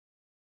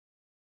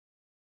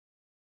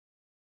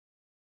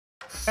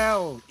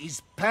Hell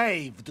is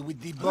paved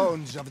with the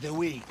bones of the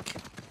weak.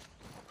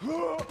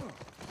 Your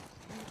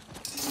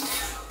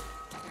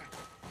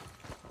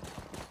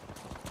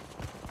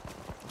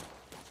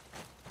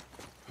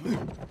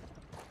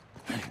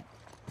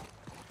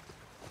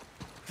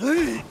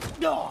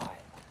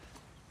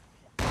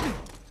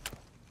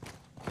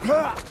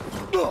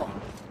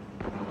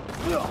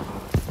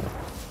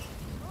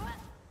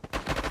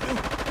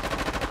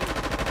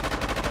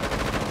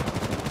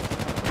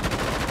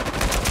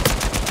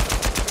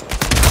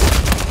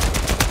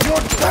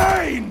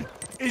pain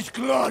is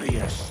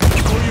glorious.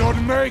 To your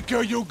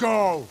maker you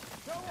go.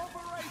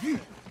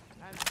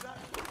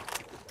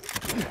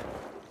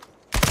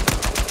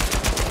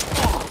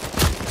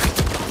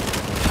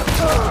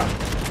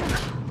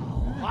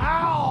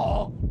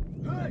 Wow!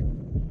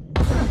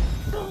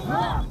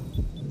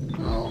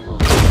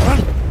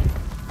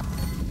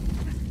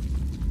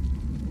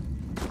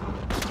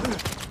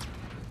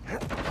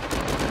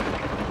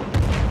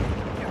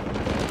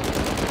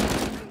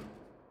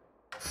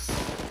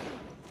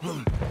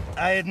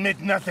 I admit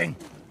nothing.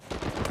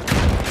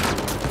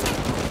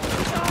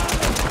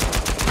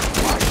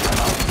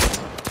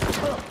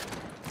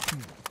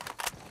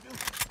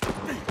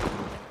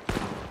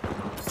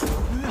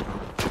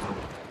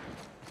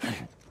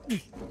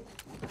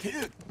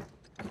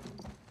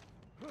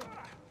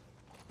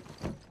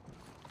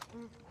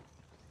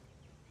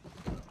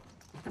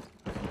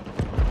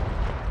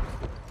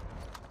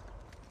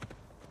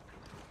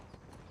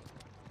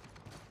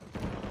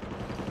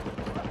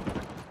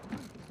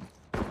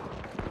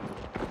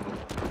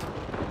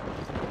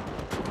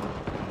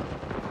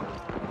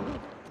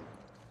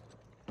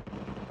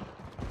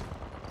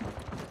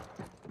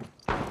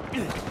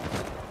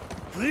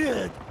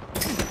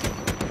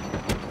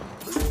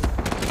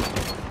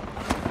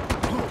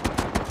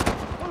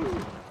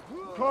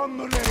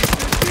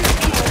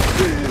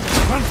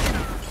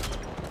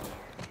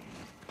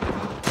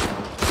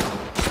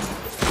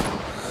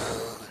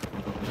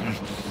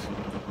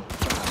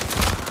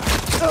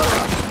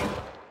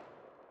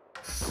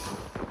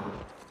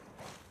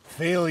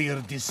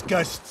 Failure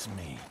disgusts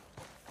me.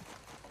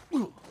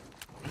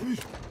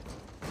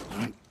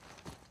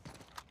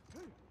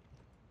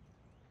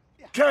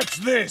 Catch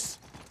this!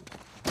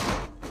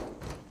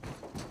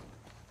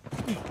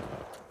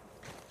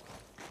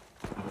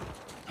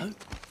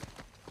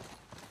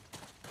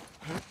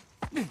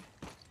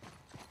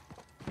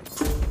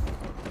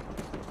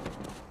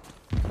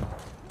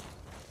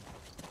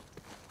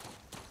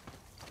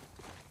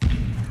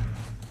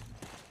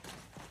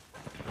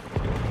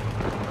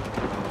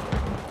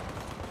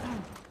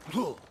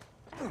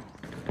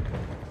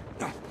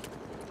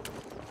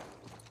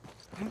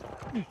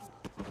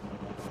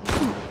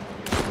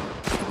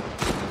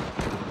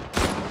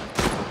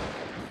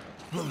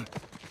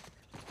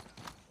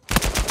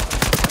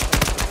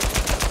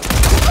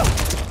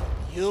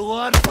 You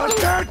are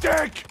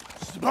pathetic!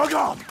 Smug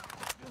up!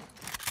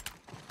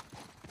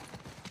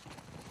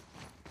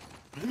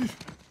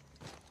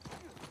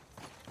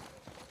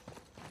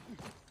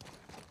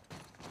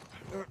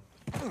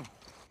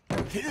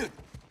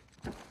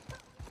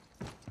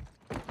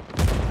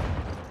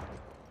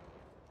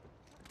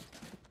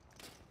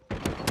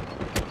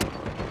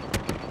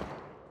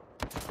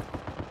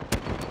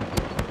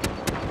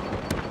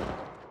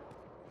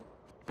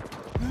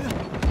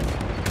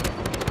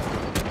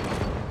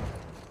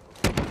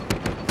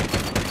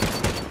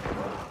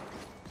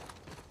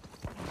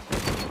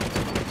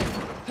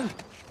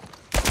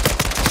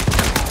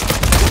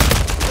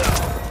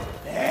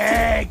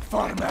 Beg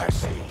for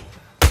mercy.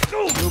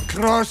 You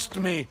crossed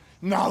me,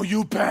 now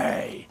you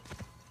pay.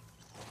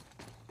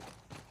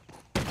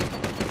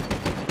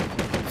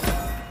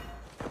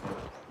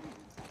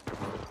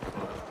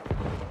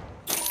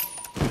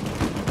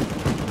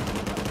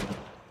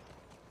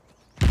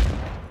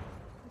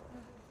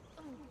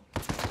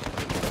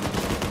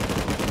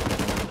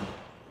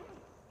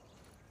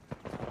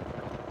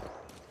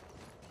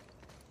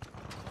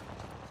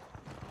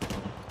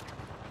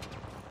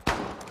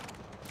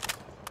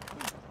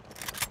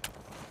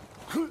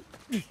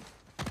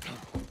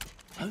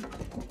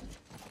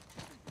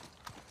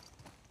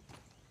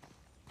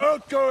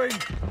 Outgoing!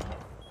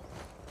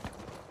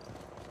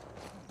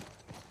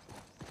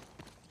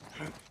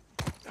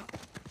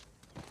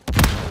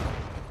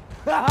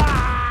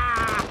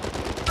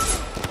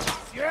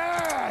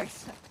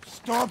 Yes!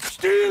 Stop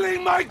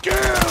stealing my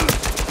kills!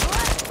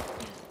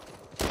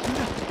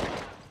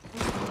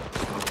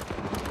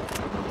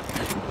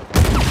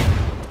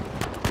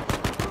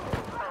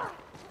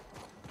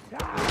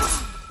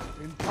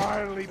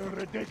 Entirely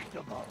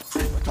predictable.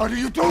 What are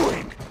you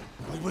doing?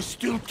 I was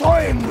still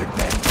toying with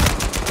them.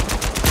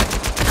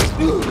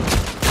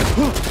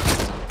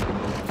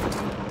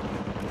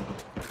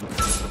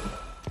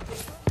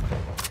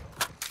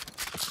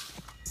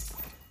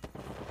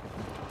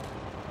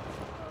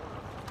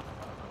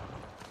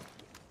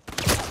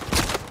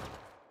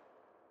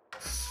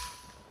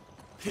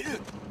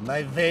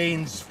 My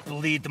veins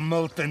bleed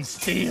molten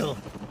steel.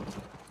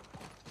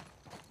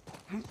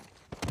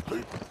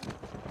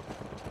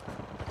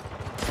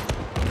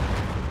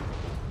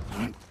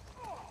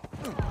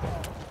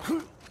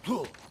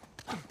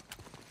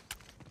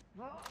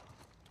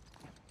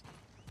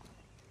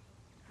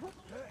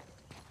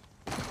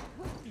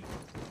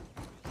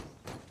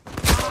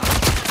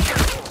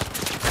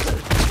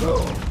 No!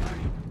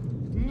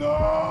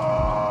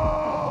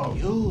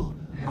 You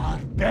are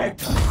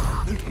better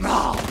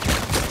now.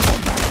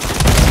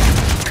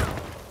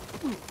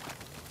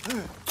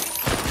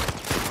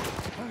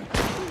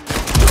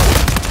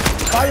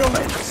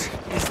 Violence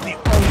is the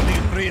only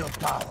real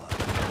power.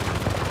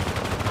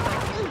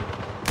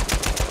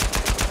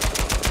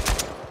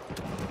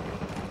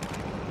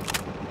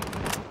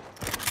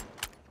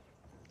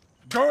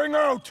 Going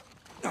out!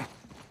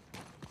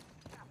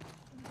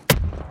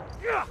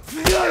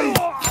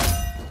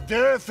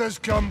 Death has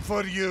come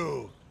for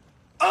you!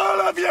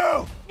 All of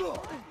you!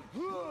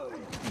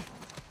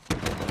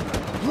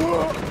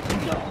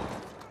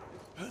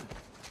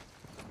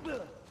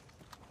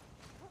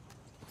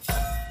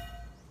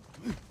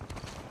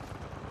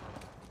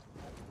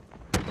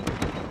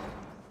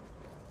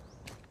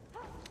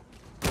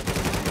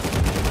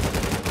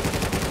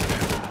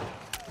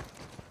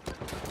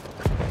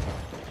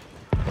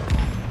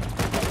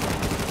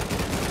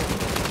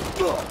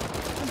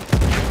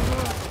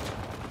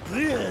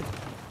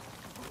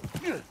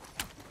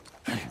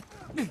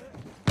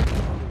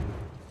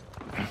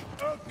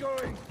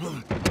 Outgoing!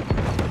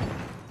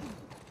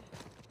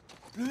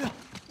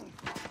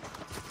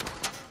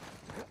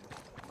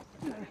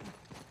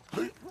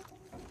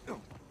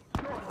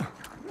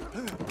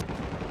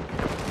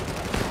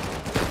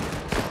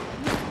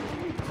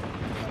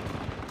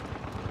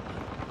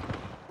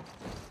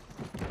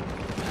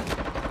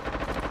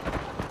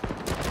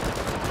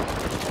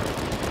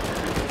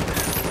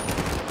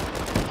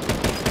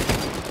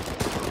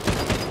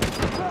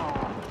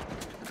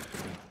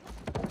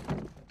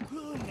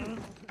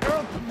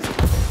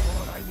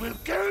 Will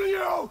kill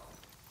you!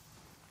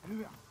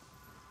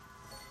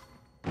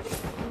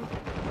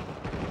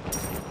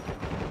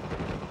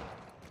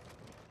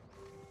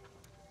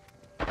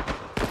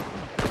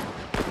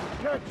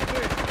 Catch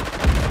this!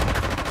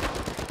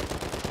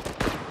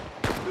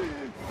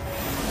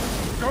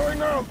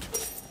 Going out!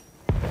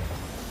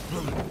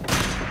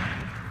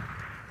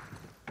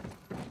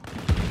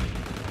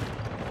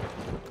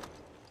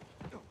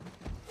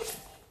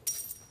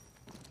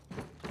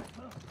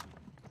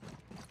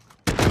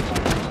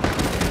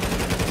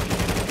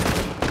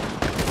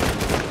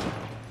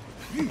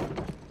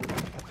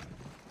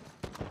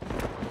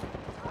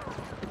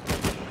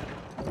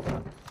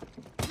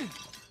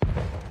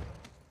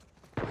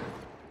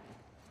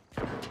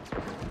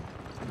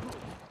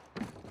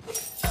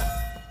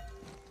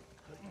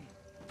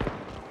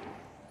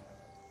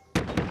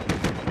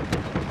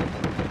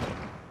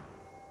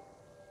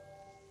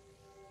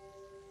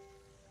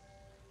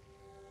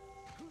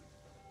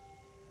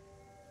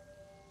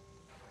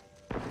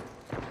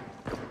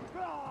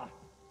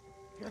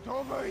 Get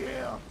over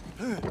here!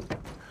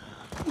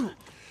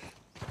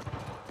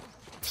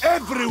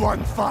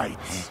 Everyone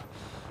fights!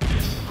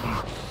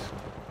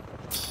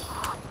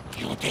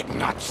 You did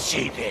not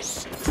see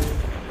this!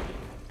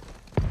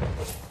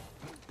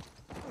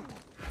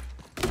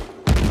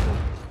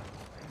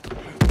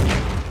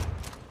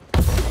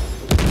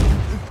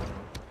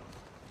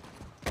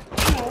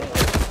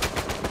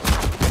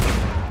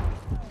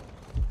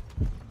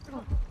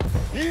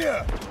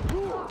 Here!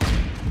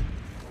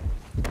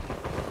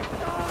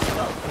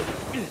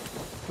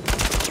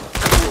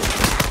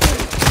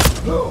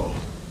 No!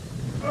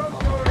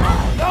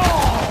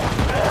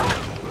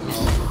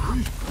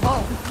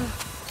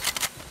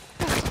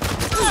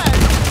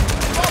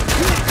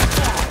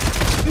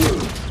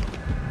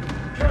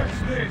 Catch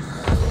this!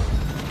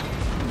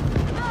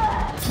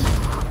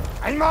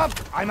 I'm up!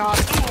 I'm up!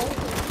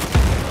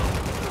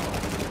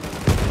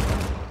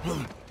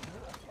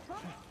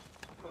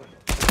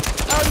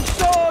 And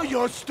so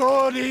your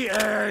story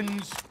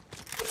ends!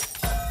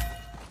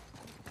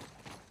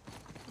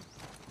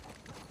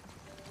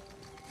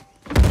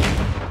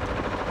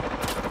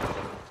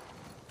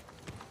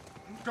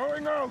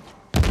 Going out!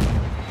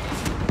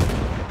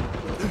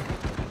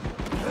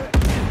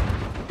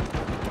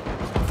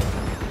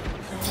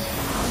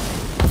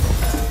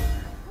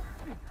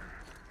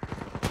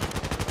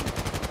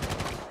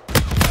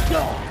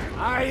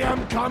 I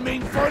am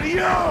coming for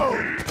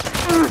you!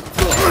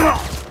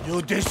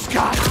 You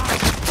disgust!